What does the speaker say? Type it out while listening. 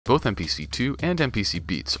Both MPC2 and MPC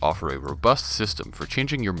Beats offer a robust system for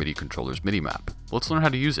changing your MIDI controller's MIDI map. Let's learn how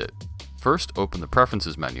to use it. First, open the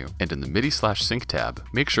Preferences menu, and in the MIDI/Sync tab,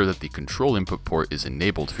 make sure that the Control Input port is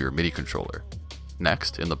enabled for your MIDI controller.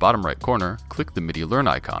 Next, in the bottom right corner, click the MIDI Learn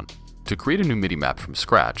icon. To create a new MIDI map from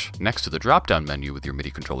scratch, next to the drop-down menu with your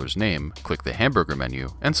MIDI controller's name, click the hamburger menu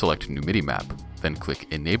and select New MIDI Map. Then click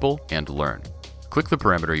Enable and Learn. Click the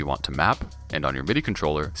parameter you want to map, and on your MIDI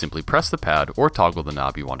controller, simply press the pad or toggle the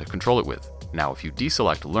knob you want to control it with. Now if you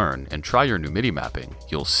deselect Learn and try your new MIDI mapping,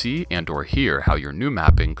 you'll see and/or hear how your new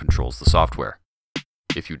mapping controls the software.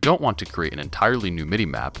 If you don't want to create an entirely new MIDI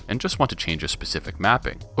map and just want to change a specific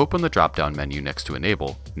mapping, open the drop-down menu next to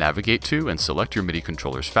Enable, navigate to and select your MIDI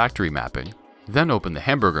controller's factory mapping, then open the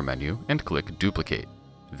hamburger menu and click Duplicate.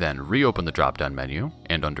 Then reopen the drop-down menu,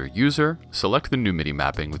 and under User, select the new MIDI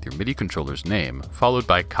mapping with your MIDI controller's name, followed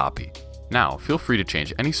by Copy. Now, feel free to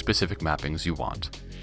change any specific mappings you want.